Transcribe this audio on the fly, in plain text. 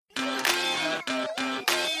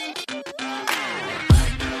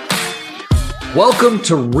Welcome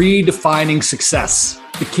to Redefining Success,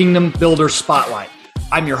 the Kingdom Builder Spotlight.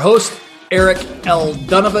 I'm your host, Eric L.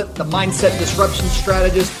 Dunavant, the Mindset Disruption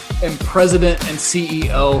Strategist and President and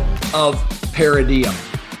CEO of Paradigm.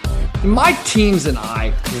 My teams and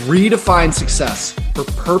I redefine success for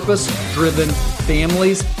purpose-driven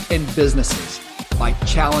families and businesses by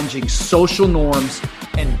challenging social norms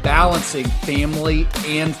and balancing family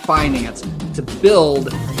and finance to build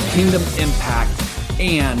kingdom impact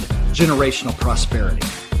and generational prosperity.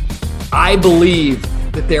 I believe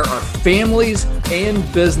that there are families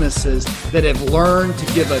and businesses that have learned to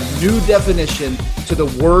give a new definition to the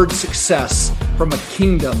word success from a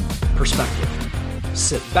kingdom perspective.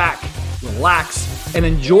 Sit back, relax, and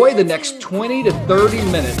enjoy the next 20 to 30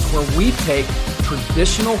 minutes where we take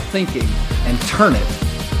traditional thinking and turn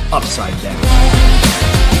it upside down.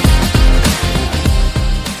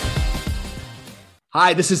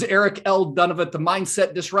 Hi, this is Eric L. Dunavant, the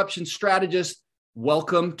Mindset Disruption Strategist.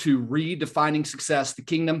 Welcome to Redefining Success, the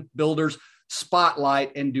Kingdom Builders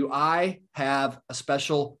Spotlight. And do I have a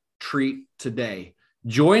special treat today?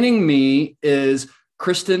 Joining me is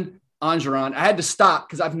Kristen, Engeron. I had to stop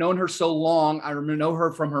because I've known her so long. I know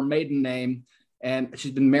her from her maiden name, and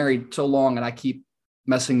she's been married so long, and I keep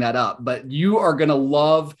messing that up. But you are going to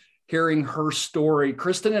love hearing her story.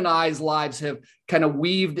 Kristen and I's lives have kind of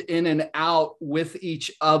weaved in and out with each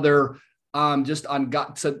other just on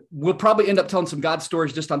God. So we'll probably end up telling some God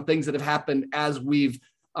stories just on things that have happened as we've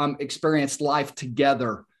experienced life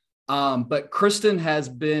together. But Kristen has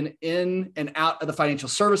been in and out of the financial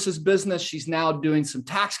services business. She's now doing some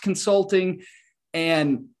tax consulting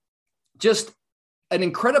and just an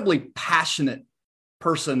incredibly passionate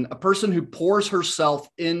person, a person who pours herself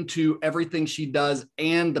into everything she does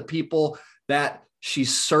and the people that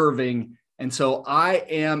she's serving. And so I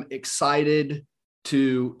am excited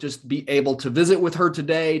to just be able to visit with her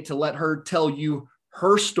today, to let her tell you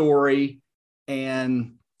her story.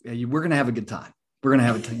 And we're going to have a good time. We're going to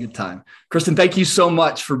have a good time. Kristen, thank you so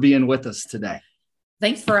much for being with us today.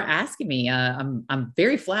 Thanks for asking me. I'm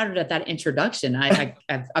very flattered at that introduction.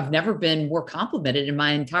 I've never been more complimented in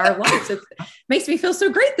my entire life. So it makes me feel so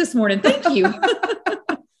great this morning. Thank you.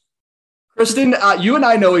 Kristen, you and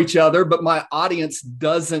I know each other, but my audience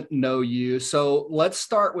doesn't know you. So let's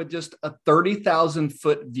start with just a 30,000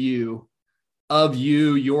 foot view of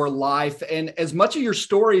you, your life, and as much of your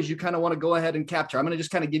story as you kind of want to go ahead and capture. I'm going to just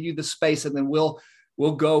kind of give you the space, and then we'll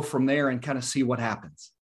go from there and kind of see what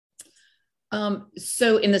happens.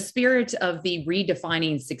 So in the spirit of the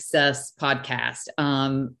Redefining Success podcast,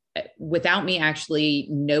 without me actually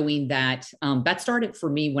knowing that, that started for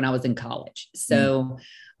me when I was in college. So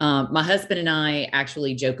my husband and I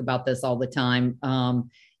actually joke about this all the time.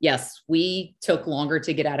 Yes, we took longer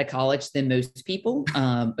to get out of college than most people.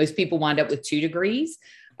 Most people wind up with 2 degrees.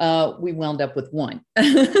 We wound up with 1.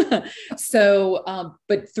 So,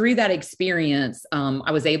 but through that experience,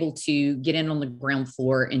 I was able to get in on the ground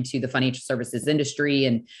floor into the financial services industry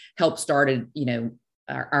and help start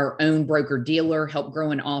our own broker dealer, help grow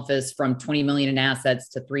an office from 20 million in assets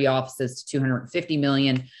to 3 offices to 250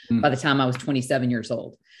 million by the time I was 27 years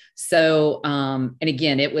old. So, and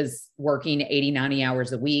again, it was working 80, 90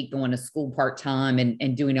 hours a week, going to school part-time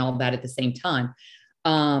and doing all that at the same time.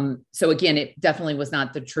 So again, it definitely was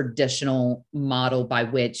not the traditional model by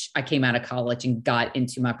which I came out of college and got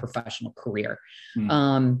into my professional career.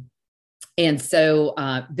 And so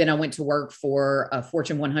then I went to work for a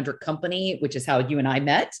Fortune 100 company, which is how you and I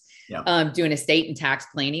met, doing estate and tax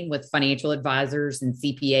planning with financial advisors and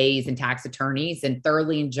CPAs and tax attorneys, and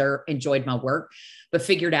thoroughly enjoyed my work, but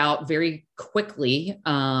figured out very quickly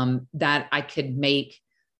that I could make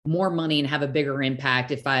more money and have a bigger impact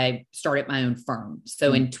if I started my own firm.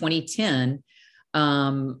 So in 2010,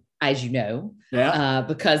 as you know,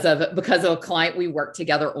 because of a client we worked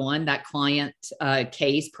together on, that client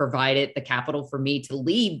case provided the capital for me to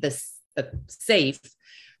leave the safe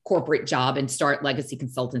corporate job and start Legacy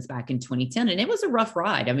Consultants back in 2010. And it was a rough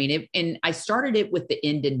ride. I mean, and I started it with the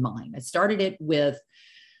end in mind. I started it with,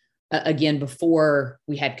 again, before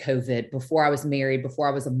we had COVID, before I was married, before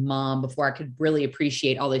I was a mom, before I could really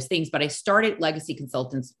appreciate all those things. But I started Legacy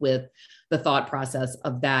Consultants with the thought process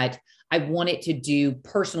of that I wanted to do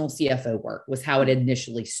personal CFO work was how it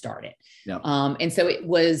initially started. And so it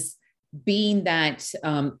was being that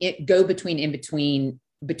it go between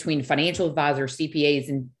financial advisors, CPAs,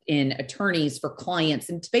 and attorneys for clients,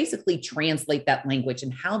 and to basically translate that language.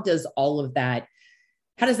 And how does that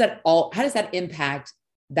impact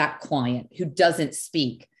that client who doesn't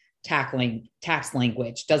speak tax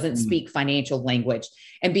language, doesn't speak financial language,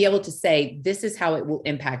 and be able to say, this is how it will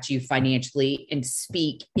impact you financially, and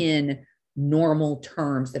speak in normal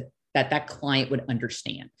terms that that client would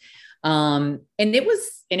understand. And it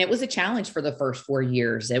was a challenge for the first 4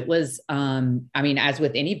 years. It was, I mean, as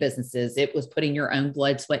with any businesses, it was putting your own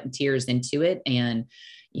blood, sweat, and tears into it. And,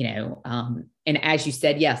 and as you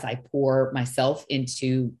said, yes, I pour myself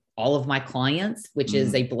into all of my clients, which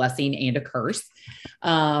is a blessing and a curse.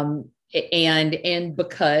 And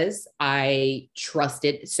because I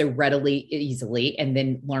trusted so readily, easily, and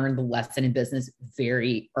then learned the lesson in business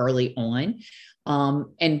very early on,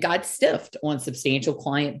 and got stiffed on substantial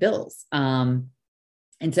client bills. And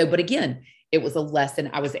so, but again, it was a lesson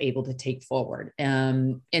I was able to take forward.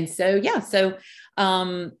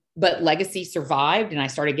 But legacy survived, and I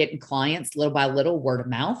started getting clients little by little, word of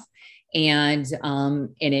mouth, and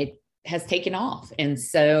it has taken off. And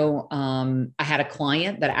so I had a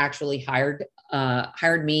client that actually hired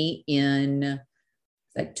me in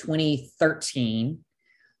 2013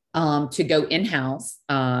 to go in-house.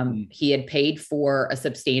 He had paid for a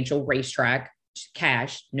substantial racetrack,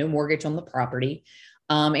 cash, no mortgage on the property.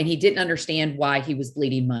 And he didn't understand why he was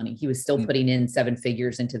bleeding money. He was still putting in 7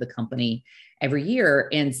 figures into the company every year.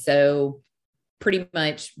 And so pretty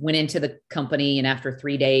much went into the company. And after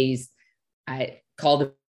 3 days, I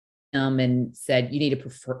called him and said, you need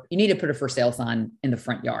to put a for sale sign in the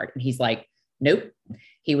front yard. And he's like, nope.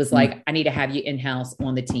 He was like, I need to have you in-house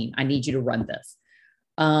on the team. I need you to run this.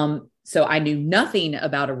 So I knew nothing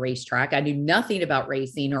about a racetrack. I knew nothing about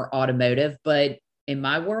racing or automotive, but in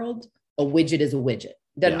my world, a widget is a widget.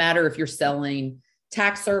 Doesn't matter if you're selling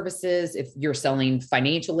tax services, if you're selling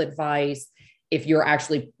financial advice, if you're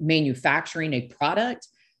actually manufacturing a product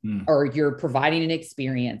or you're providing an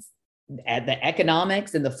experience, the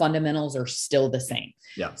economics and the fundamentals are still the same.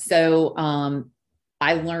 Yeah. So,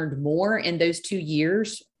 I learned more in those 2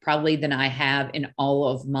 years, probably than I have in all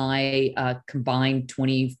of my combined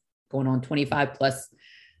 20, going on 25 plus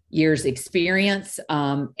years experience.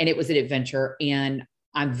 And it was an adventure. And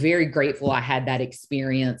I'm very grateful I had that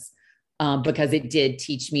experience because it did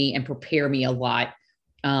teach me and prepare me a lot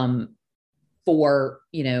for,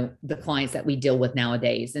 the clients that we deal with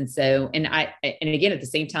nowadays. And so, and again, at the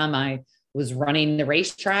same time I was running the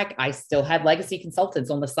racetrack, I still had legacy consultants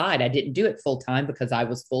on the side. I didn't do it full time because I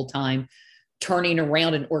was full time turning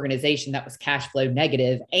around an organization that was cash flow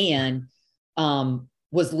negative and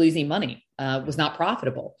was losing money, was not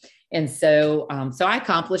profitable. And so, so I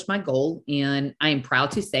accomplished my goal, and I am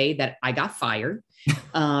proud to say that I got fired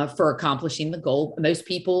for accomplishing the goal. Most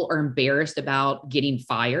people are embarrassed about getting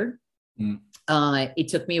fired. It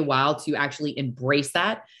took me a while to actually embrace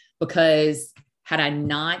that, because had I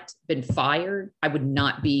not been fired, I would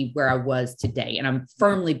not be where I was today. And I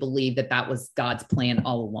firmly believe that that was God's plan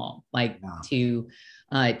all along, to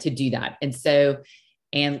do that. And so,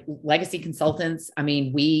 and legacy consultants, I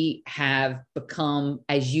mean, we have become,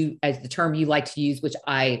 as the term you like to use, which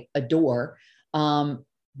I adore,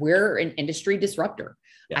 we're an industry disruptor.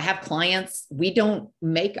 Yeah. I have clients. We don't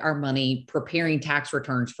make our money preparing tax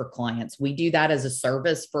returns for clients. We do that as a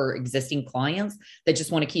service for existing clients that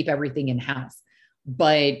just want to keep everything in-house.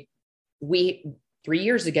 But 3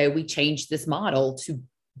 years ago, we changed this model to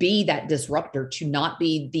be that disruptor, to not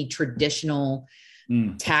be the traditional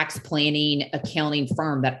tax planning, accounting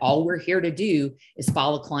firm that all we're here to do is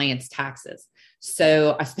file a client's taxes.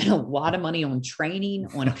 So I spent a lot of money on training,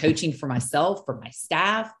 on coaching for myself, for my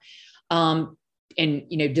staff, and,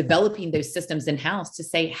 developing those systems in-house to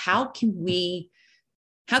say, how can we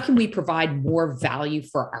provide more value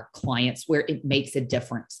for our clients where it makes a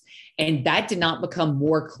difference? And that did not become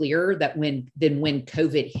more clear than when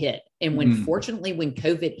COVID hit. And fortunately, when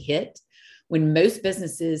COVID hit, when most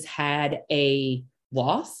businesses had a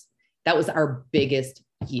loss, that was our biggest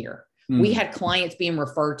year. We had clients being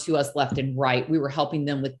referred to us left and right. We were helping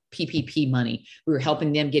them with PPP money. We were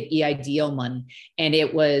helping them get EIDL money. And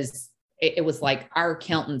it was like our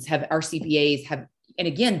accountants have, our CPAs have, and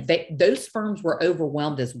again, those firms were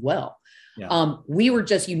overwhelmed as well. Yeah. We were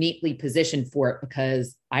just uniquely positioned for it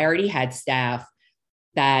because I already had staff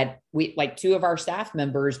that like 2 of our staff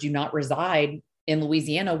members do not reside in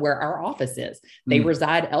Louisiana where our office is. They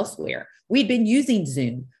reside elsewhere. We'd been using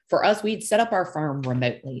Zoom. For us, we'd set up our firm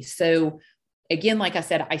remotely. So again, like I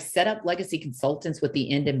said, I set up legacy consultants with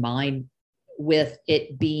the end in mind, with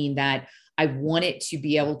it being that I wanted to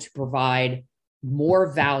be able to provide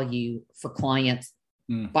more value for clients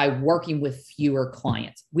by working with fewer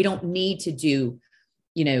clients. We don't need to do,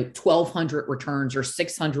 1,200 returns or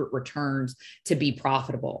 600 returns to be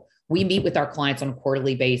profitable. We meet with our clients on a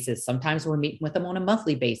quarterly basis. Sometimes we're meeting with them on a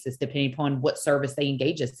monthly basis, depending upon what service they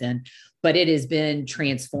engage us in. But it has been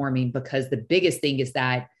transforming, because the biggest thing is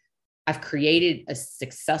that I've created a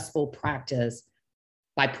successful practice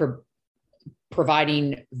by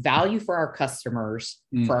providing value for our customers,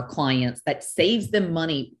 for our clients that saves them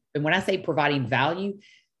money. And when I say providing value,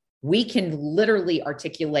 we can literally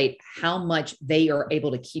articulate how much they are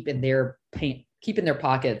able to keep in their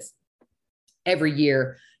pockets every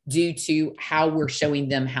year due to how we're showing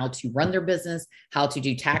them how to run their business, how to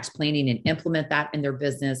do tax planning and implement that in their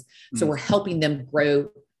business. So we're helping them grow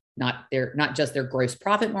not just their gross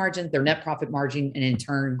profit margin, their net profit margin, and in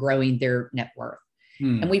turn growing their net worth.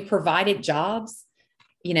 And we provided jobs,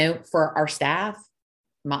 for our staff.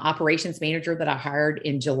 My operations manager that I hired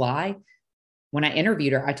in July, when I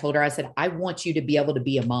interviewed her, I told her, I said, I want you to be able to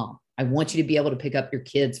be a mom. I want you to be able to pick up your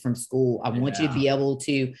kids from school. I want you to be able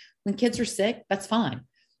to, when kids are sick, that's fine.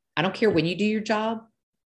 I don't care when you do your job.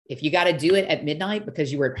 If you got to do it at midnight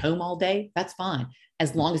because you were at home all day, that's fine,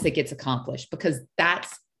 as long as it gets accomplished, because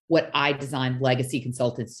that's what I designed Legacy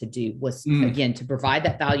Consultants to do, was again, to provide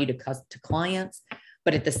that value to clients,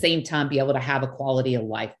 but at the same time, be able to have a quality of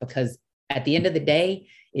life. Because at the end of the day,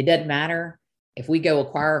 it doesn't matter if we go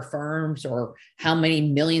acquire firms or how many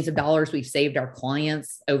millions of dollars we've saved our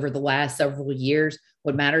clients over the last several years.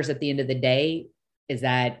 What matters at the end of the day is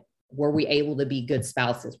that, were we able to be good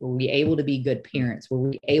spouses? Were we able to be good parents? Were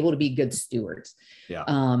we able to be good stewards?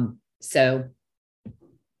 Yeah. So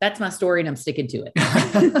that's my story, and I'm sticking to it.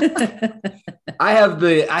 I have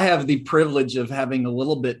the privilege of having a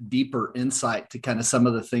little bit deeper insight to kind of some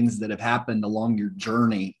of the things that have happened along your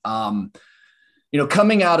journey.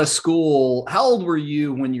 Coming out of school, how old were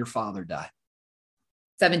you when your father died?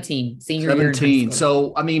 17, senior year. 17.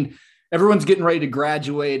 So, everyone's getting ready to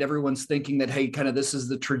graduate. Everyone's thinking that, hey, kind of this is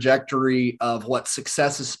the trajectory of what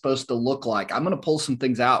success is supposed to look like. I'm going to pull some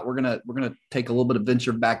things out. We're going to take a little bit of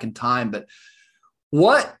venture back in time, but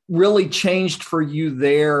what really changed for you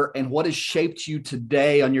there, and what has shaped you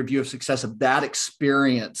today on your view of success of that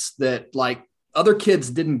experience that like other kids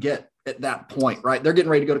didn't get at that point, right? They're getting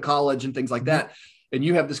ready to go to college and things like that. And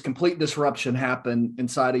you have this complete disruption happen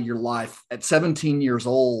inside of your life at 17 years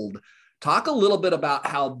old. Talk a little bit about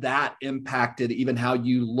how that impacted even how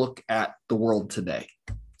you look at the world today.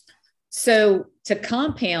 So to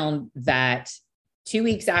compound that, 2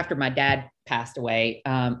 weeks after my dad passed away,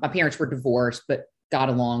 my parents were divorced, but got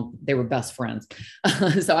along. They were best friends.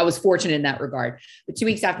 So I was fortunate in that regard. But 2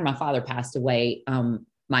 weeks after my father passed away,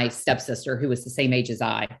 my stepsister, who was the same age as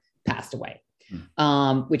I, passed away,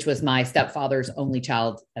 which was my stepfather's only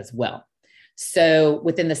child as well. So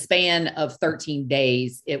within the span of 13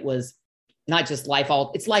 days, it was not just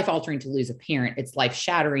it's life altering to lose a parent. It's life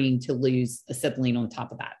shattering to lose a sibling on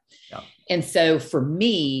top of that. Yeah. And so for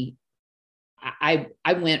me, I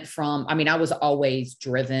went from, I was always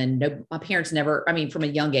driven. No, my parents never, from a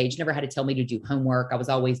young age, never had to tell me to do homework. I was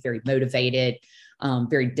always very motivated,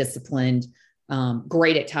 very disciplined,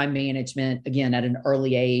 great at time management, again, at an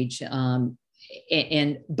early age.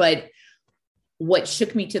 But what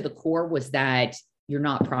shook me to the core was that you're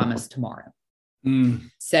not promised tomorrow.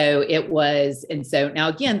 So it was, and so now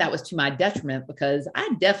again, that was to my detriment, because I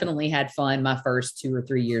definitely had fun my first 2 or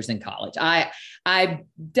 3 years in college. I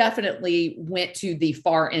definitely went to the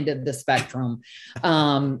far end of the spectrum,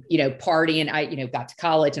 partying. I, got to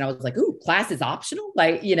college and I was like, ooh, class is optional.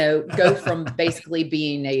 Like, go from basically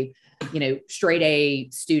being a, straight A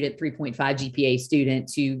student, 3.5 GPA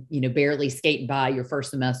student to, barely skating by your first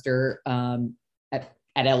semester,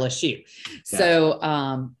 at LSU. Yeah.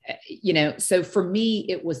 So, so for me,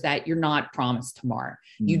 it was that you're not promised tomorrow.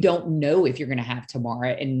 You don't know if you're going to have tomorrow.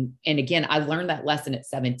 And again, I learned that lesson at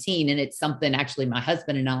 17, and it's something actually my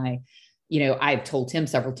husband and I, I've told him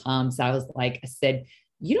several times. I said,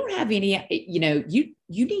 you don't have any, you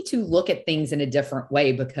need to look at things in a different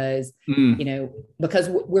way, because, because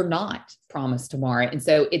we're not promised tomorrow. And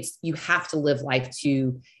so you have to live life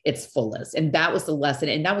to its fullest. And that was the lesson.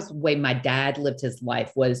 And that was the way my dad lived his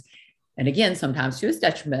life was, and again, sometimes to his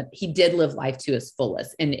detriment, he did live life to his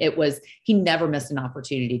fullest. And he never missed an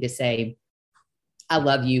opportunity to say, I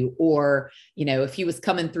love you. Or, if he was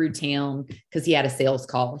coming through town because he had a sales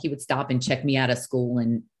call, he would stop and check me out of school.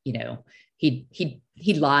 And,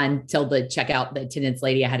 he'd lie and tell the attendance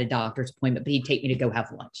lady I had a doctor's appointment, but he'd take me to go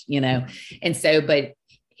have lunch, And so, but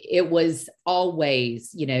it was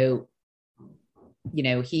always, he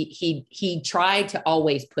tried to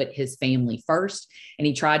always put his family first, and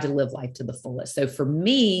he tried to live life to the fullest. So for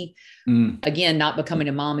me, again, not becoming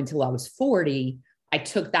a mom until I was 40, I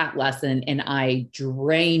took that lesson and I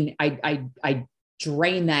drained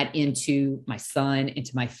that into my son,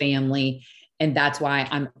 into my family. And that's why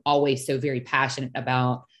I'm always so very passionate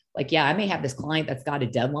about, I may have this client that's got a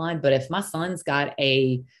deadline, but if my son's got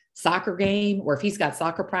a soccer game or if he's got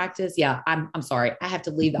soccer practice, yeah, I'm sorry. I have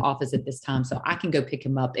to leave the office at this time so I can go pick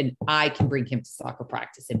him up and I can bring him to soccer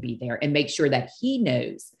practice and be there and make sure that he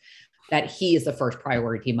knows that he is the first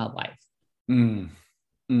priority in my life.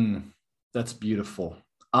 That's beautiful.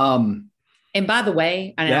 And by the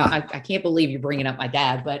way, I can't believe you're bringing up my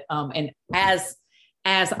dad, but and as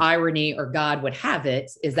irony or God would have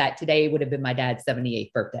it, is that today would have been my dad's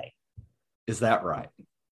 78th birthday. Is that right?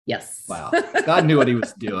 Yes. Wow. God knew what he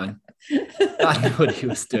was doing. God knew what he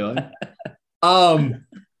was doing.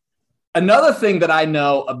 Another thing that I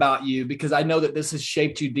know about you, because I know that this has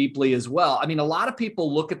shaped you deeply as well. I mean, a lot of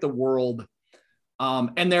people look at the world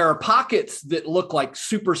and there are pockets that look like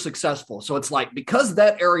super successful. So it's like, because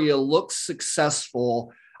that area looks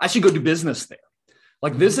successful, I should go do business there.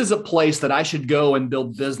 Like, this is a place that I should go and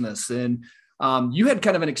build business. And you had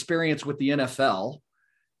kind of an experience with the NFL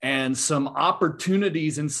and some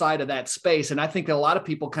opportunities inside of that space. And I think a lot of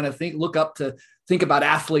people kind of think about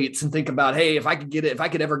athletes and think about, hey, if I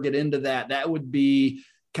could ever get into that, that would be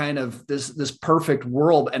kind of this perfect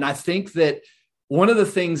world. And I think that one of the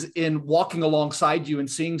things in walking alongside you and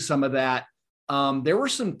seeing some of that, there were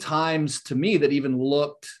some times to me that even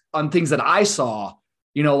looked on things that I saw,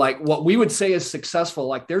 like what we would say is successful.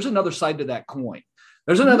 Like, there's another side to that coin.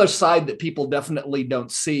 There's another side that people definitely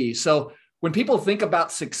don't see. So when people think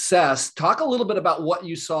about success, talk a little bit about what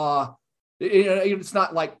you saw. It's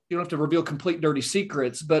not like you don't have to reveal complete dirty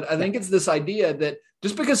secrets, but I think it's this idea that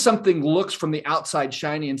just because something looks from the outside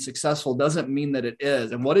shiny and successful doesn't mean that it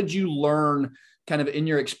is. And what did you learn kind of in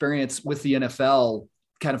your experience with the NFL,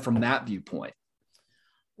 kind of from that viewpoint?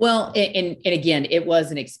 Well, and again, it was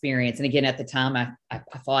an experience. And again, at the time, I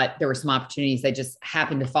thought there were some opportunities that just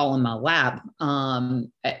happened to fall in my lap. A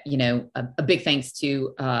big thanks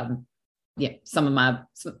to some of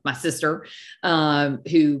my sister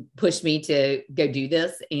who pushed me to go do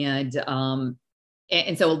this. And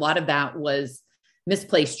so a lot of that was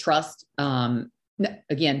misplaced trust.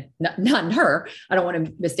 Again, not in her. I don't want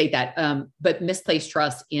to misstate that. But misplaced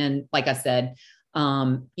trust in, like I said,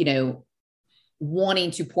 wanting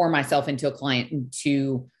to pour myself into a client and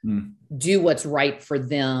to do what's right for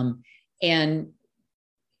them. And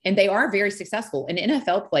they are very successful. And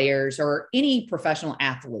NFL players or any professional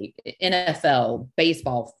athlete, NFL,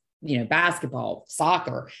 baseball, basketball,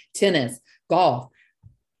 soccer, tennis, golf,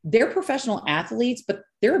 they're professional athletes, but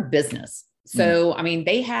they're a business. So, I mean,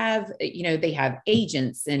 they have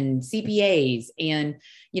agents and CPAs and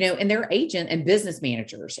they're agent and business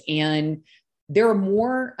managers. And there are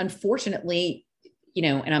more, unfortunately,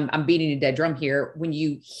 and I'm beating a dead drum here. When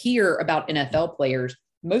you hear about NFL players,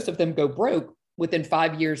 most of them go broke within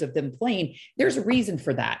 5 years of them playing. There's a reason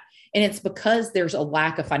for that. And it's because there's a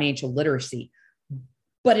lack of financial literacy.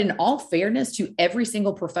 But in all fairness to every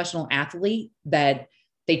single professional athlete that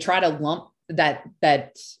they try to lump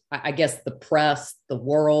that I guess the press, the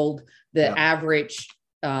world, the average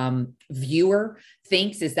viewer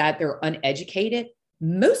thinks is that they're uneducated.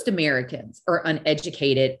 Most Americans are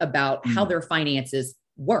uneducated about how their finances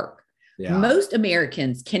work. Yeah. Most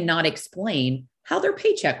Americans cannot explain how their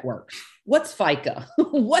paycheck works. What's FICA?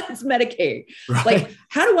 What is Medicaid? Right. Like,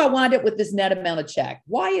 how do I wind up with this net amount of check?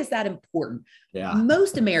 Why is that important? Yeah.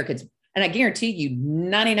 Most Americans, and I guarantee you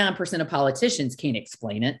 99% of politicians can't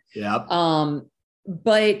explain it. Yeah.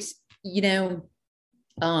 But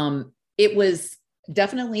it was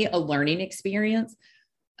definitely a learning experience.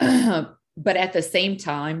 But at the same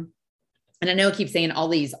time, and I know I keep saying all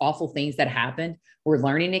these awful things that happened were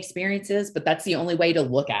learning experiences, but that's the only way to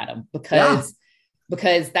look at them because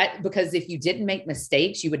if you didn't make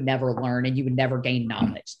mistakes, you would never learn and you would never gain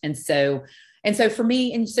knowledge. And so for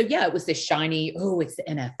me, it was this shiny, it's the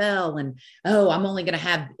NFL and, I'm only going to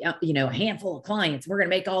have, a handful of clients. We're going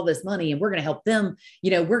to make all this money and we're going to help them,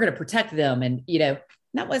 we're going to protect them. And,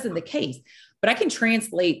 that wasn't the case, but I can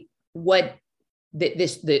translate what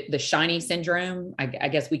the shiny syndrome, I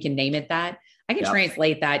guess we can name it that. I can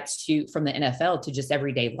translate that from the NFL to just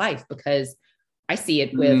everyday life, because I see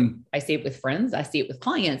it with friends. I see it with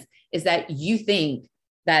clients, is that you think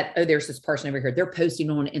that, there's this person over here, they're posting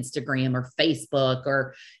on Instagram or Facebook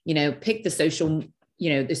or, pick the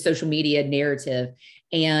social media narrative.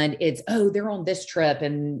 And it's, they're on this trip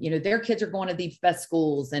and, their kids are going to these best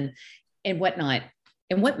schools and whatnot.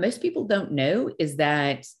 And what most people don't know is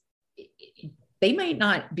that they might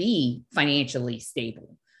not be financially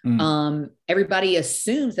stable. Everybody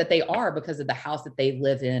assumes that they are because of the house that they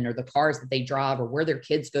live in or the cars that they drive or where their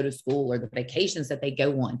kids go to school or the vacations that they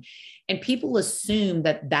go on. And people assume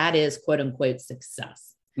that is quote unquote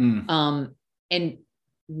success. And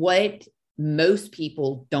what most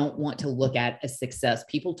people don't want to look at as success.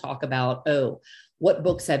 People talk about, oh, what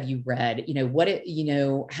books have you read?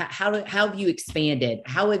 How have you expanded?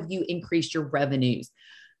 How have you increased your revenues?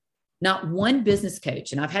 Not one business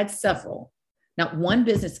coach, and I've had several, not one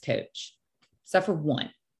business coach, except for one,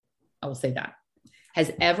 I will say that,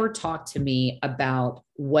 has ever talked to me about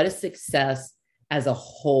what a success as a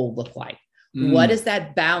whole look like. What is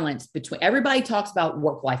that balance between, everybody talks about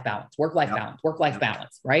work-life balance,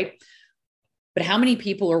 right? But how many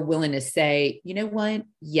people are willing to say, you know what?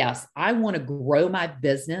 Yes, I want to grow my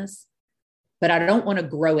business, but I don't want to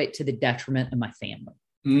grow it to the detriment of my family.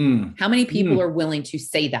 How many people are willing to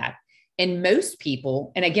say that? And most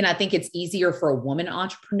people, and again, I think it's easier for a woman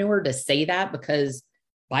entrepreneur to say that because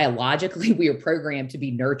biologically we are programmed to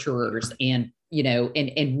be nurturers and,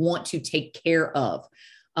 and want to take care of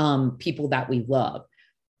people that we love.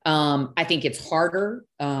 I think it's harder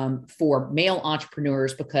for male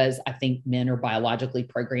entrepreneurs because I think men are biologically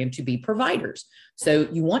programmed to be providers. So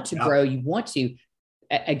you want to grow, you want to,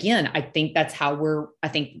 again, I think that's how we're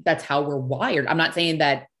wired. I'm not saying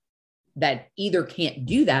that either can't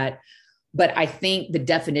do that, but I think the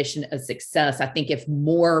definition of success, I think if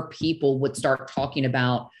more people would start talking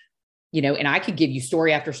about, and I could give you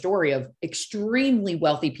story after story of extremely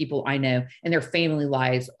wealthy people I know, and their family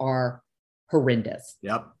lives are horrendous.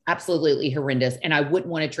 Yep. Absolutely horrendous. And I wouldn't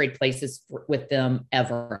want to trade places with them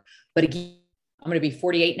ever. But again, I'm going to be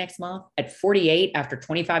 48 next month. At 48, after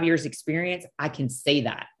 25 years experience, I can say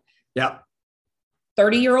that. Yep.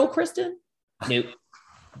 30-year-old Kristen? Nope.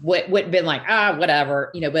 Would have been like,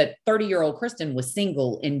 whatever, but 30-year-old Kristen was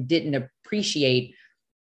single and didn't appreciate,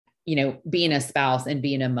 being a spouse and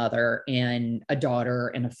being a mother and a daughter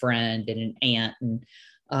and a friend and an aunt.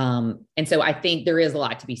 And so I think there is a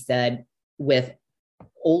lot to be said with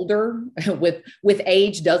older, with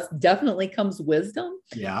age definitely comes wisdom.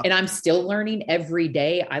 Yeah. And I'm still learning every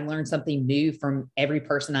day. I learn something new from every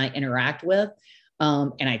person I interact with.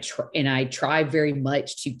 And I try very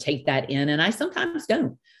much to take that in, and I sometimes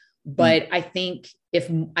don't. But I think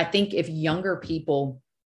if younger people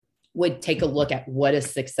would take a look at what does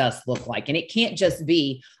success look like, and it can't just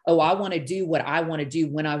be, oh, I want to do what I want to do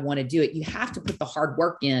when I want to do it. You have to put the hard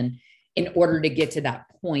work in order to get to that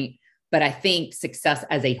point. But I think success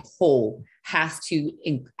as a whole has to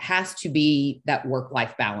be that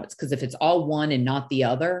work-life balance. Because if it's all one and not the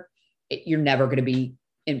other, you're never going to be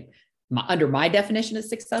under my definition of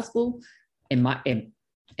successful. In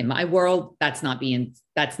my world, that's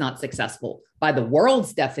not successful. By the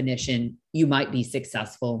world's definition, you might be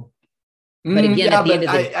successful. But again,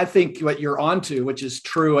 I think what you're onto, which is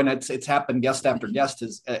true, and it's happened. Guest after guest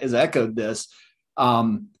has echoed this.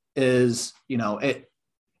 Is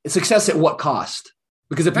success at what cost?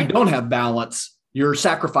 Because if you don't have balance, you're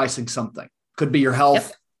sacrificing something. Could be your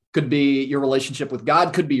health, could be your relationship with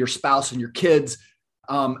God, could be your spouse and your kids.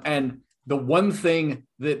 And the one thing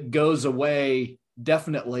that goes away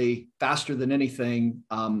definitely faster than anything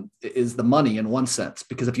is the money in one sense,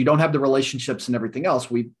 because if you don't have the relationships and everything else,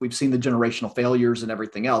 we've seen the generational failures and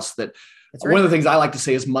everything else. That's right. One of the things I like to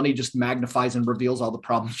say is money just magnifies and reveals all the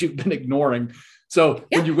problems you've been ignoring. So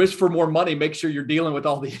when you wish for more money, make sure you're dealing with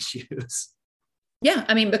all the issues. Yeah.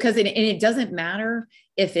 I mean, because it doesn't matter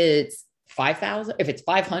if it's $5,000, if it's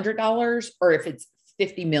 $500, or if it's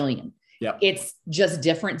 50 million. Yeah. It's just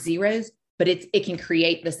different zeros, but it can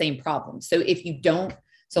create the same problem. So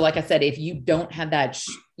like I said, if you don't have that,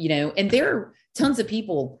 and there are tons of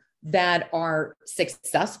people that are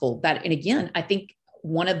successful and again, I think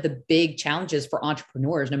one of the big challenges for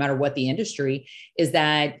entrepreneurs, no matter what the industry, is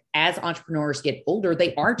that as entrepreneurs get older,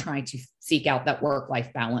 they are trying to seek out that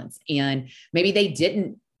work-life balance. And maybe they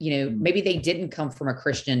didn't, maybe they didn't come from a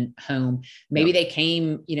Christian home. Maybe they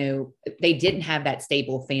came, they didn't have that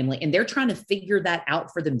stable family, and they're trying to figure that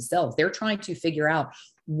out for themselves. They're trying to figure out,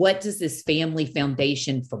 what does this family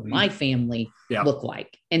foundation for my family look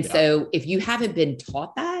like? And so if you haven't been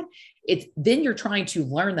taught that, then you're trying to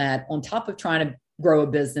learn that on top of trying to grow a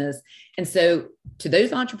business. And so to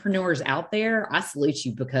those entrepreneurs out there, I salute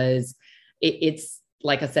you, because it's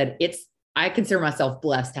like I said, I consider myself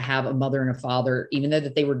blessed to have a mother and a father, even though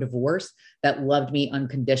that they were divorced, that loved me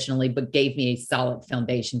unconditionally, but gave me a solid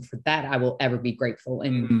foundation. For that, I will ever be grateful.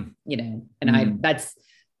 And,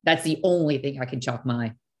 that's the only thing I can chalk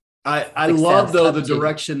my I love though the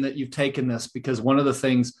direction that you've taken this, because one of the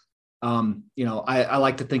things, I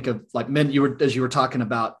like to think of like men, as you were talking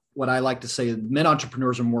about, what I like to say is men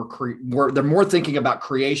entrepreneurs are they're more thinking about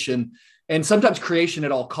creation, and sometimes creation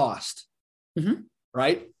at all cost.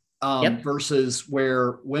 Right. Versus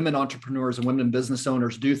where women entrepreneurs and women business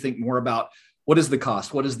owners do think more about What is the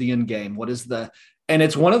cost? What is the end game? And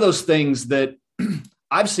it's one of those things that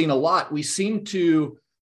I've seen a lot. We seem to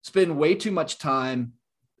spend way too much time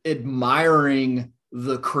admiring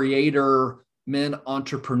the creator men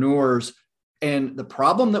entrepreneurs. And the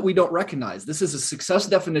problem that we don't recognize, this is a success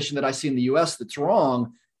definition that I see in the US that's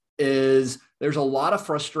wrong, is there's a lot of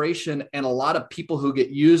frustration and a lot of people who get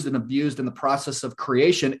used and abused in the process of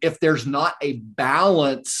creation if there's not a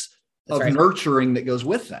balance of nurturing that goes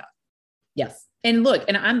with that. Yes. And look,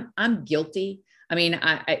 and I'm guilty. I mean,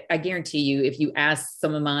 I guarantee you, if you ask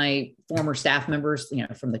some of my former staff members,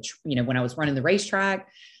 from when I was running the racetrack,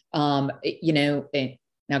 and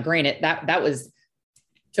now granted that was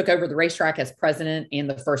took over the racetrack as president and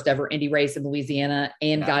the first ever Indy race in Louisiana,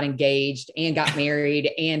 and got engaged and got married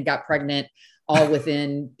and got pregnant all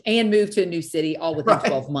within, and moved to a new city all within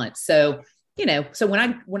 12 months. So, so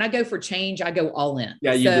when I go for change, I go all in.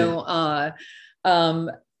 Yeah. You do.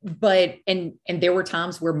 But there were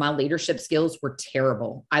times where my leadership skills were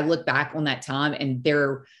terrible. I look back on that time and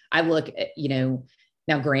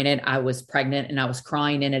now granted, I was pregnant and I was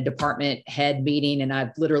crying in a department head meeting, and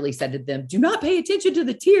I literally said to them, do not pay attention to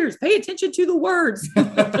the tears, pay attention to the words.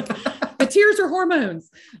 The tears are hormones.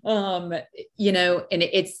 And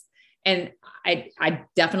I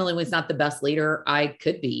definitely was not the best leader I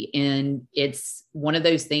could be. And it's one of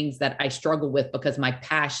those things that I struggle with because my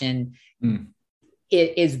passion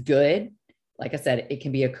it is good. Like I said, it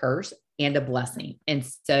can be a curse and a blessing. And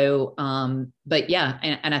so, but yeah,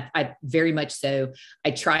 and I very much so,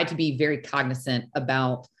 I try to be very cognizant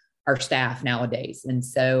about our staff nowadays. And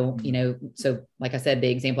so, so like I said, the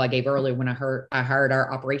example I gave earlier, when I hired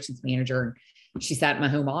our operations manager, and she sat in my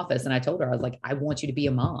home office, and I told her, I was like, I want you to be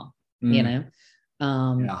a mom,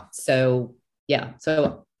 So yeah.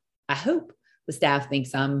 So I hope the staff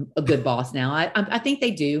thinks I'm a good boss now. I think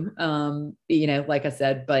they do, like I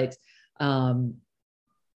said, but,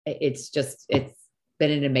 it's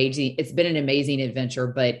been an amazing adventure,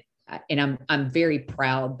 but, and I'm very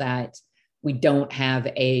proud that we don't have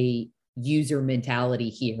a user mentality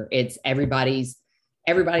here. It's everybody's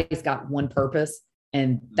got one purpose,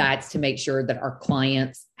 and that's to make sure that our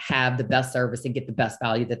clients have the best service and get the best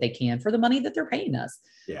value that they can for the money that they're paying us.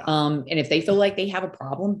 Yeah. And if they feel like they have a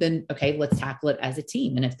problem, then okay, let's tackle it as a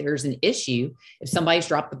team. And if there's an issue, if somebody's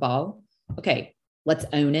dropped the ball, okay, let's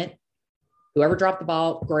own it. Whoever dropped the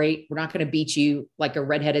ball, great. We're not going to beat you like a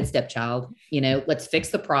redheaded stepchild. Let's fix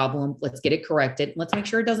the problem. Let's get it corrected. Let's make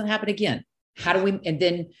sure it doesn't happen again. And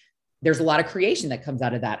then there's a lot of creation that comes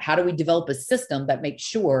out of that. How do we develop a system that makes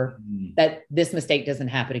sure that this mistake doesn't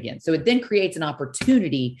happen again? So it then creates an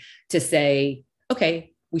opportunity to say,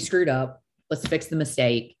 okay, we screwed up. Let's fix the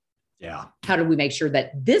mistake. Yeah. How do we make sure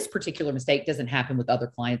that this particular mistake doesn't happen with other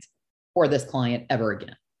clients or this client ever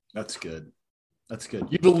again? That's good. That's good.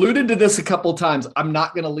 You've alluded to this a couple of times. I'm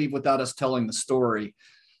not going to leave without us telling the story,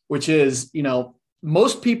 which is,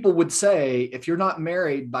 most people would say if you're not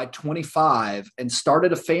married by 25 and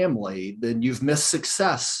started a family, then you've missed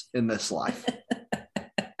success in this life.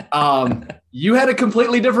 You had a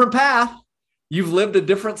completely different path. You've lived a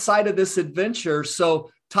different side of this adventure.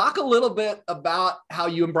 So talk a little bit about how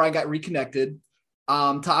you and Brian got reconnected.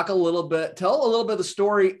 Tell a little bit of the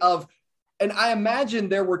story of, and I imagine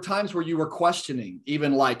there were times where you were questioning,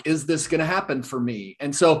 even like, is this going to happen for me?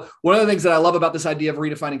 And so one of the things that I love about this idea of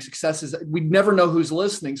redefining success is we never know who's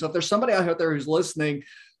listening. So if there's somebody out there who's listening,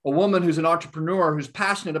 a woman who's an entrepreneur, who's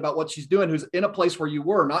passionate about what she's doing, who's in a place where you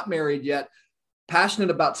were not married yet, passionate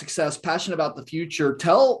about success, passionate about the future,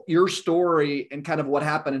 tell your story and kind of what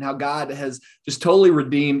happened and how God has just totally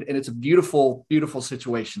redeemed. And it's a beautiful, beautiful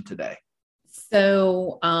situation today.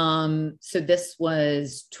 So, so this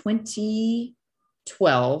was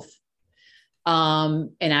 2012, and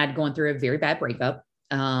I'd gone through a very bad breakup.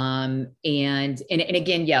 And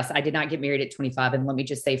again, yes, I did not get married at 25. And let me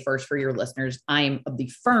just say first for your listeners, I am of the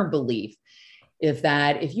firm belief if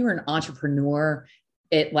you are an entrepreneur,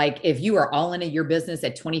 if you are all into your business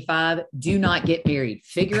at 25, do not get married.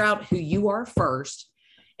 Figure out who you are first.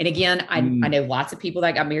 And again, I know lots of people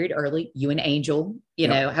that got married early. You and Angel,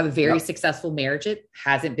 have a very successful marriage. It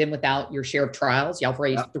hasn't been without your share of trials. Y'all have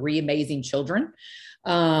raised 3 amazing children.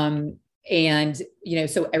 So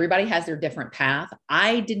everybody has their different path.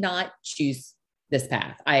 I did not choose this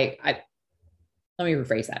path. Let me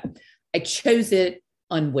rephrase that. I chose it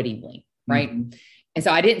unwittingly, right? Mm-hmm. And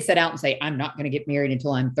so I didn't set out and say, I'm not going to get married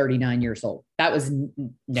until I'm 39 years old. That was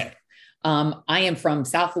no. I am from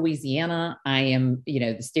South Louisiana. I am,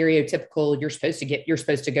 the stereotypical, you're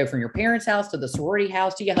supposed to go from your parents' house to the sorority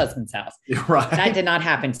house to your husband's house. Right. That did not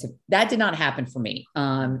happen for me.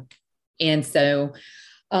 And so,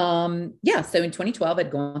 Yeah. So in 2012,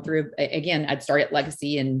 I'd gone through, again, I'd started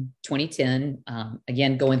Legacy in 2010.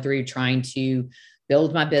 Again, going through trying to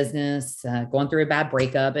build my business, going through a bad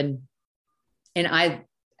breakup. And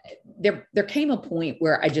there came a point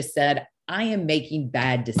where I just said, I am making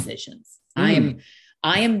bad decisions. I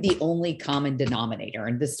am the only common denominator.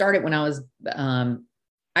 And this started when I was,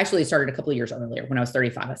 actually it started a couple of years earlier when I was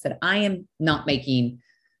 35. I said, I am not making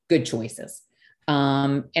good choices.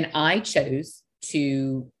 And I chose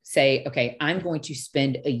to say, okay, I'm going to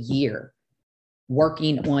spend a year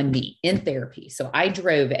working on me in therapy. So I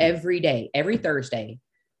drove every day, every Thursday.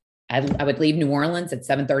 I would leave New Orleans at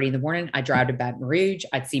 7:30 in the morning. I drive to Baton Rouge.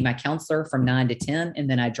 I'd see my counselor from 9 to 10, and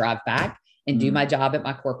then I drive back and do my job at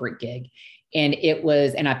my corporate gig. And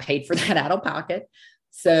and I paid for that out of pocket.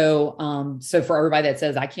 So, so for everybody that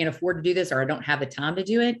says I can't afford to do this or I don't have the time to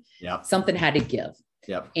do it, something had to give.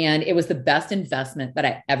 And it was the best investment that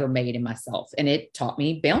I ever made in myself. And it taught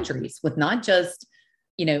me boundaries with not just,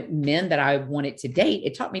 men that I wanted to date.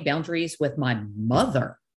 It taught me boundaries with my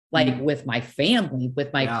mother, like with my family,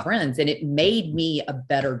 with my friends. And it made me a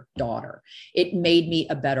better daughter. It made me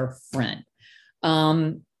a better friend.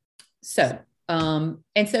 And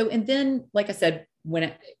then, like I said,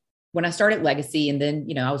 when I started Legacy and then,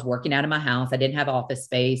 I was working out of my house, I didn't have office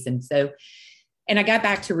space. And I got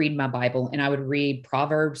back to reading my Bible, and I would read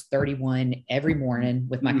Proverbs 31 every morning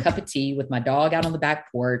with my cup of tea, with my dog out on the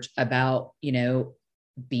back porch about,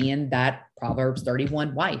 being that Proverbs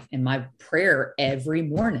 31 wife. And my prayer every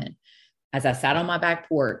morning as I sat on my back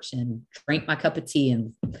porch and drank my cup of tea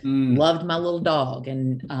and loved my little dog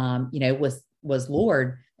and, was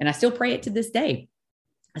Lord. And I still pray it to this day.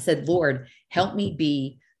 I said, Lord, help me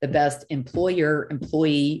be the best employer,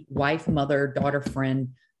 employee, wife, mother, daughter, friend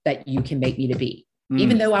that you can make me to be,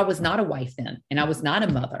 even though I was not a wife then, and I was not a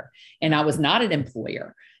mother, and I was not an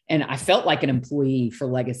employer, and I felt like an employee for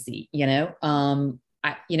Legacy.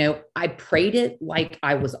 I prayed it like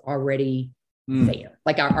I was already there,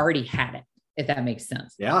 like I already had it, if that makes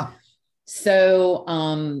sense. Yeah. So,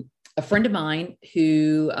 a friend of mine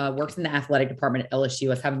who works in the athletic department at LSU, I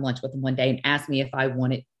was having lunch with him one day and asked me if I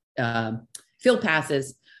wanted field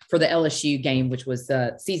passes for the LSU game, which was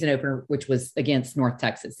a season opener, which was against North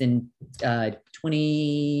Texas in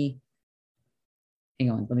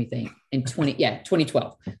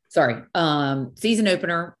 2012. Sorry. Season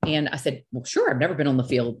opener. And I said, well, sure. I've never been on the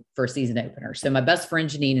field for a season opener. So my best friend,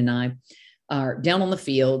 Janine, and I are down on the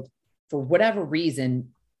field. For whatever reason,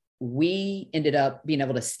 we ended up being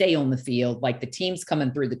able to stay on the field. Like the team's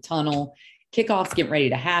coming through the tunnel, kickoff's getting ready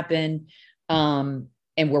to happen.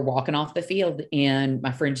 And we're walking off the field, and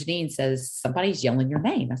my friend Janine says, somebody's yelling your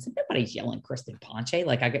name. I said, nobody's yelling Kristen Ponche.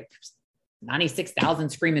 Like I get 96,000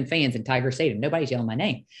 screaming fans in Tiger Stadium. Nobody's yelling my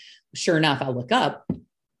name. Sure enough, I look up.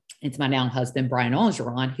 It's my now husband, Brian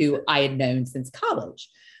Engeron, who I had known since college.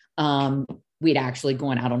 We'd actually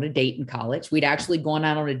gone out on a date in college. We'd actually gone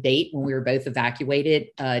out on a date when we were both evacuated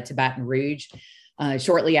to Baton Rouge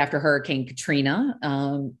shortly after Hurricane Katrina.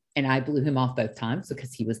 And I blew him off both times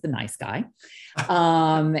because he was the nice guy.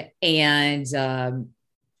 That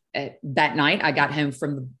night I got home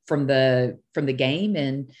from the game,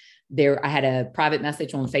 and I had a private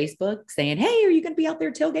message on Facebook saying, hey, are you going to be out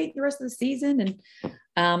there tailgating the rest of the season?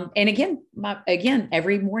 And again,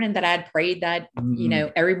 every morning that I had prayed that,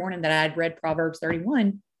 every morning that I had read Proverbs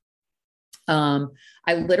 31, I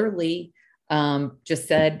literally just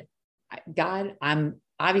said, God, I'm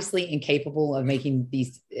obviously incapable of making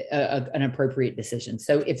these an appropriate decision.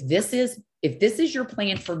 So if this is your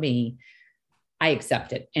plan for me, I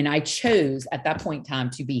accept it. And I chose at that point in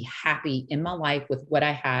time to be happy in my life with what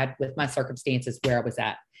I had, with my circumstances, where I was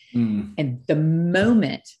at. And the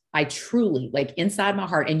moment I truly, like inside my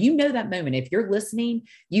heart, and that moment, if you're listening,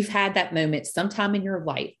 you've had that moment sometime in your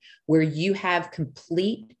life where you have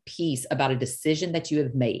complete peace about a decision that you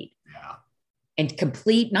have made. Yeah. And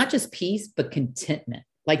complete, not just peace, but contentment.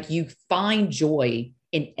 Like you find joy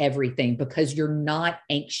in everything because you're not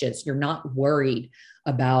anxious. You're not worried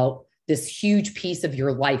about this huge piece of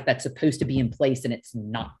your life that's supposed to be in place and it's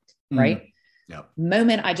not, right? Yep.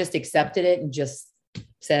 Moment I just accepted it and just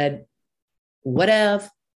said, whatever,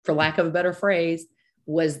 for lack of a better phrase,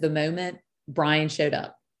 was the moment Brian showed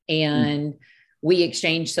up. And we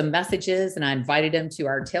exchanged some messages, and I invited him to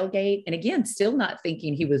our tailgate. And again, still not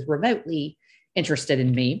thinking he was remotely interested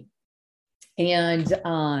in me. And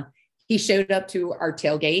he showed up to our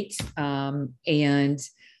tailgate,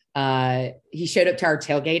 he showed up to our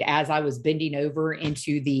tailgate as I was bending over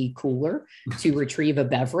into the cooler to retrieve a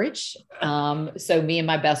beverage. So me and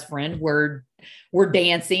my best friend were we're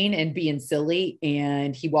dancing and being silly.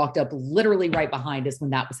 And he walked up literally right behind us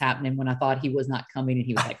when that was happening, when I thought he was not coming. And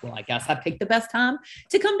he was like, well, I guess I picked the best time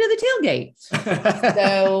to come to the tailgate.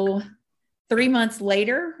 So 3 months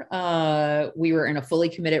later, we were in a fully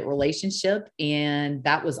committed relationship. And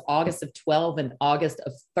that was August of 12 and August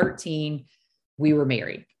of 13, we were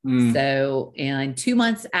married. So, and 2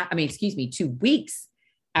 weeks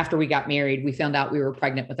after we got married, we found out we were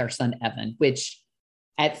pregnant with our son, Evan, which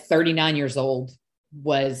at 39 years old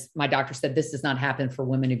my doctor said, this does not happen for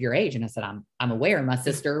women of your age. And I said, I'm aware. My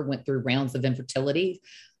sister went through rounds of infertility.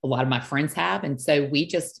 A lot of my friends have. And so we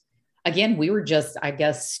were just, I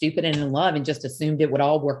guess, stupid and in love and just assumed it would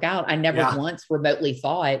all work out. I never once remotely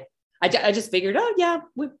thought, I just figured, oh yeah,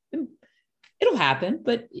 it'll happen,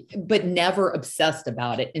 but never obsessed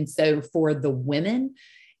about it. And so for the women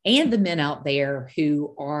and the men out there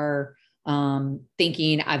who are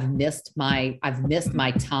thinking I've missed my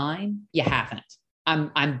time, you haven't.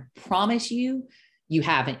 I promise you, you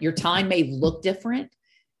haven't. Your time may look different.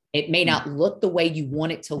 It may not look the way you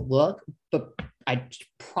want it to look, but I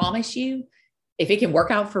promise you, if it can work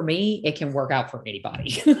out for me, it can work out for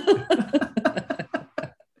anybody.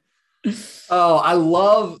 Oh, I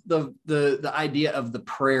love the idea of the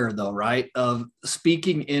prayer though, right? Of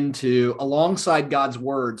speaking into, alongside God's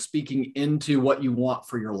word, speaking into what you want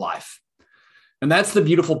for your life. And that's the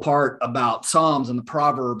beautiful part about Psalms and the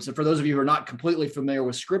Proverbs. And for those of you who are not completely familiar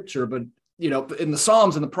with scripture, but in the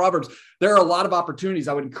Psalms and the Proverbs, there are a lot of opportunities.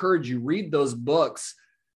 I would encourage you, read those books,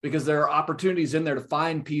 because there are opportunities in there to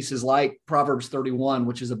find pieces like Proverbs 31,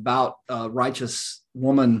 which is about a righteous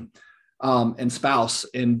woman and spouse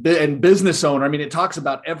and business owner. I mean, it talks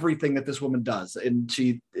about everything that this woman does, and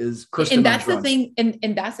she is Kristen. And that's the thing.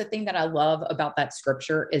 And that's the thing that I love about that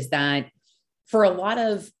scripture is that for a lot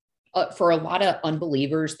of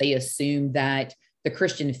unbelievers, they assume that the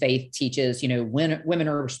Christian faith teaches, when women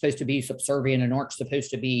are supposed to be subservient and aren't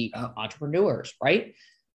supposed to be entrepreneurs, right?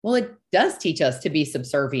 Well, it does teach us to be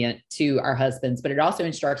subservient to our husbands, but it also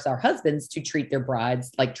instructs our husbands to treat their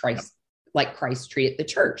brides like Christ treated the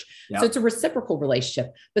church. Yep. So it's a reciprocal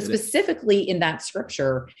relationship. But specifically in that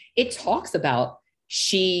scripture, it talks about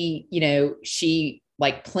she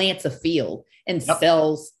plants a field and sells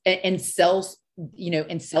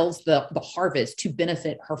the harvest to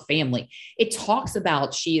benefit her family. It talks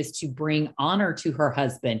about she is to bring honor to her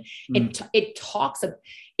husband. It talks of,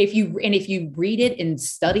 if you read it and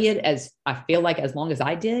study it, as I feel like as long as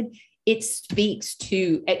I did, it speaks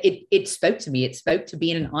to, it spoke to me. It spoke to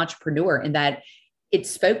being an entrepreneur, and that it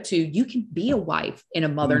spoke to, you can be a wife and a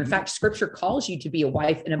mother. In fact, scripture calls you to be a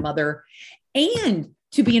wife and a mother and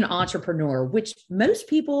to be an entrepreneur, which most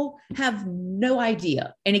people have no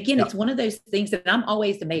idea. And again, it's one of those things that I'm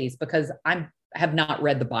always amazed, because I have not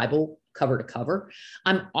read the Bible cover to cover.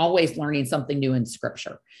 I'm always learning something new in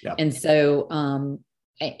scripture. Yep.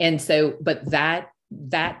 But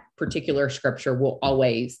that particular scripture will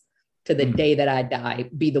always, to the day that I die,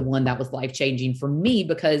 be the one that was life-changing for me,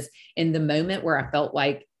 because in the moment where I felt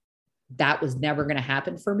like that was never going to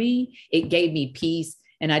happen for me, it gave me peace.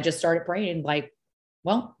 And I just started praying, like,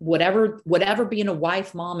 well, whatever being a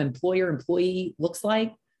wife, mom, employer, employee looks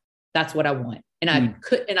like, that's what I want. And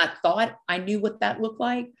I thought I knew what that looked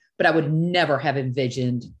like, but I would never have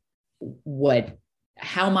envisioned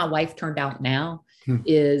how my life turned out now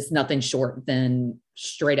is nothing short than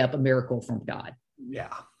straight up a miracle from God.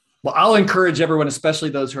 Yeah. Well, I'll encourage everyone,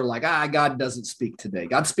 especially those who are like, God doesn't speak today.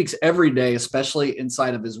 God speaks every day, especially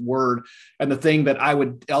inside of his word. And the thing that I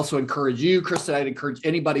would also encourage you, Kristen, I'd encourage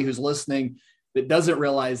anybody who's listening that doesn't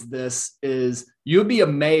realize this, is you'd be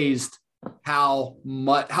amazed how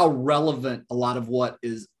relevant a lot of what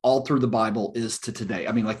is all through the Bible is to today.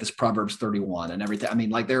 I mean, like this Proverbs 31 and everything. I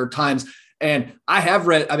mean, like there are times, and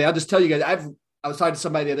I'll just tell you guys, I was talking to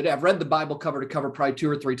somebody the other day. I've read the Bible cover to cover probably 2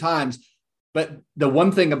 or 3 times. But the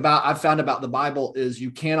one thing I've found about the Bible is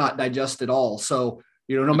you cannot digest it all. So,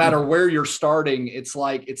 no matter where you're starting, it's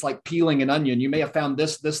like peeling an onion. You may have found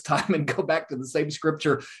this time and go back to the same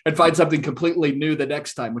scripture and find something completely new the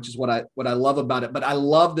next time, which is what I love about it. But I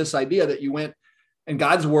love this idea that you went and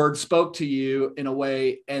God's word spoke to you in a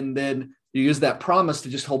way, and then you used that promise to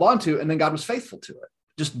just hold on to, and then God was faithful to it.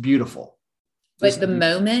 Just beautiful. But the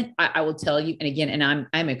moment I will tell you, and again, and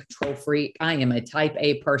I'm a control freak. I am a type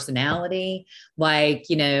A personality. Like,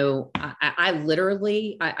 I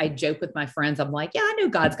literally joke with my friends. I'm like, yeah, I know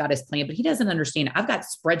God's got his plan, but he doesn't understand. I've got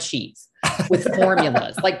spreadsheets with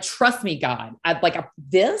formulas. Like, trust me, God, on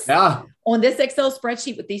this Excel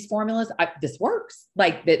spreadsheet with these formulas, this works.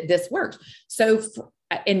 Like this works. So,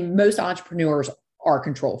 and most entrepreneurs are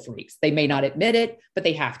control freaks. They may not admit it, but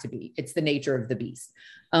they have to be. It's the nature of the beast.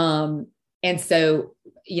 And so,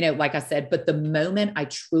 like I said, but the moment I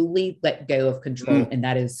truly let go of control, and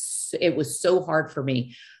it was so hard for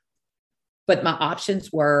me, but my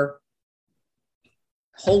options were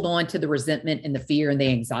hold on to the resentment and the fear and the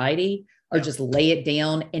anxiety, or just lay it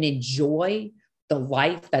down and enjoy the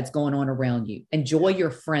life that's going on around you. Enjoy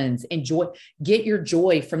your friends, get your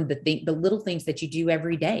joy from the little things that you do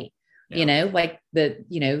every day. Like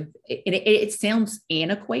it sounds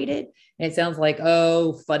antiquated and it sounds like,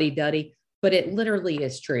 oh, fuddy-duddy, but it literally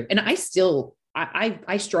is true. And I still,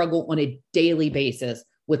 I struggle on a daily basis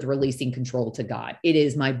with releasing control to God. It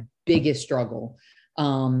is my biggest struggle.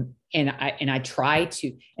 And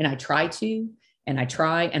I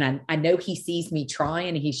try, and I know he sees me trying,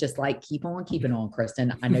 and he's just like, keep on keeping on,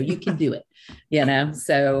 Kristen. I know you can do it,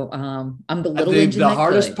 So I'm the little engine. The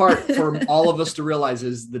hardest part for all of us to realize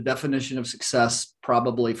is the definition of success,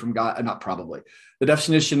 probably from God, not probably, the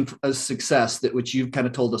definition of success that which you've kind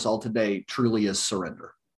of told us all today truly is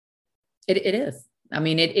surrender. It is. I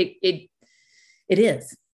mean, it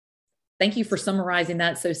is. Thank you for summarizing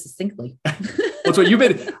that so succinctly. That's what you've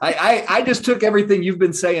been. I just took everything you've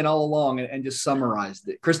been saying all along and just summarized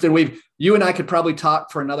it. Kristen, you and I could probably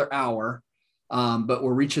talk for another hour, but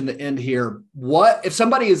we're reaching the end here. What if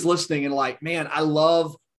somebody is listening and like, man, I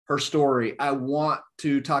love her story. I want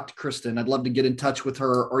to talk to Kristen. I'd love to get in touch with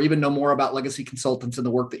her, or even know more about Legacy Consultants and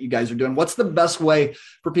the work that you guys are doing. What's the best way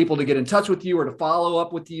for people to get in touch with you, or to follow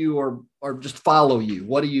up with you, or just follow you?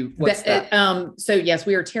 What's that? So yes,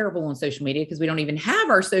 we are terrible on social media because we don't even have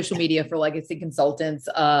our social media for Legacy Consultants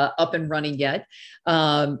up and running yet.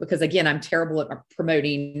 Because again, I'm terrible at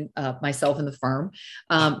promoting myself and the firm.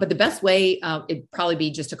 But the best way it'd probably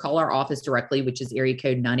be just to call our office directly, which is area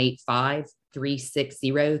code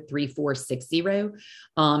 985-360-3460.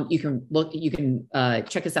 You can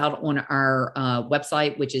check us out on our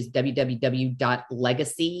website, which is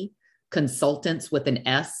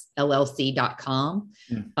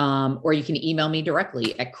www.legacyconsultants.com. Or you can email me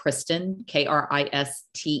directly at Kristen,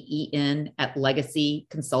 Kristen at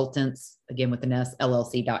legacyconsultants, again with an S,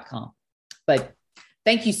 LLC.com. But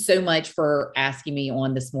thank you so much for asking me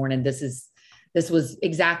on this morning. This was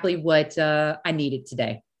exactly what I needed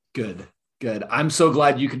today. Good. I'm so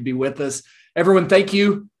glad you could be with us. Everyone, thank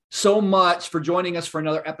you so much for joining us for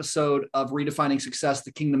another episode of Redefining Success,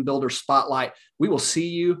 the Kingdom Builder Spotlight. We will see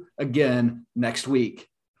you again next week.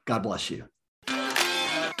 God bless you.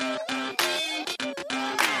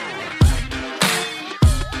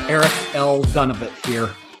 Eric L. Dunovit here.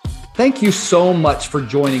 Thank you so much for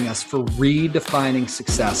joining us for Redefining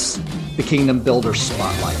Success, the Kingdom Builder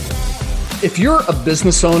Spotlight. If you're a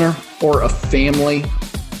business owner or a family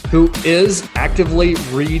who is actively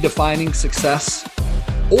redefining success,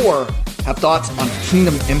 or have thoughts on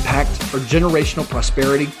kingdom impact or generational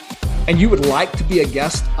prosperity, and you would like to be a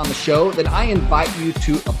guest on the show, then I invite you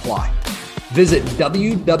to apply. Visit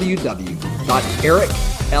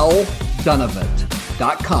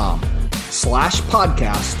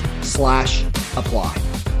www.ericldunavant.com/podcast/apply.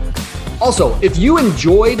 Also, if you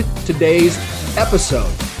enjoyed today's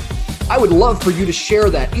episode, I would love for you to share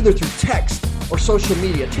that either through text or social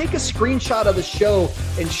media. Take a screenshot of the show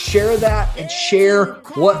and share that, and share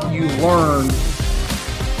what you learned.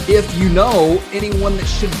 If you know anyone that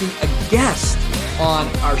should be a guest on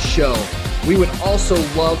our show, we would also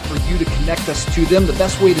love for you to connect us to them. The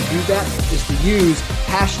best way to do that is to use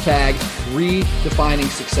hashtag Redefining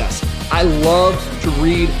Success. I love to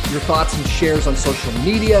read your thoughts and shares on social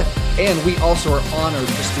media, and we also are honored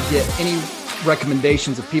just to get any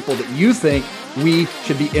recommendations of people that you think we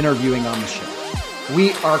should be interviewing on the show.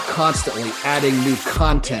 We are constantly adding new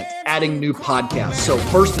content, adding new podcasts. So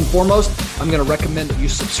first and foremost, I'm going to recommend that you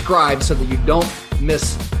subscribe so that you don't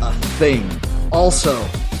miss a thing. Also,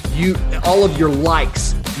 all of your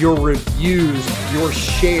likes, your reviews, your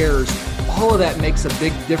shares, all of that makes a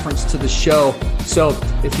big difference to the show. So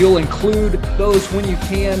if you'll include those when you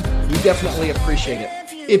can, we definitely appreciate it.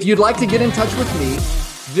 If you'd like to get in touch with me,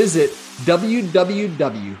 visit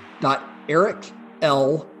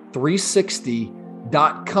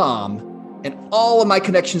www.ericl360.com, and all of my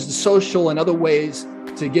connections to social and other ways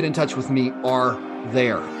to get in touch with me are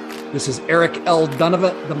there. This is Eric L.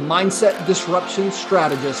 Dunovit, the Mindset Disruption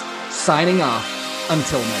Strategist, signing off.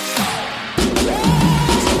 Until next time.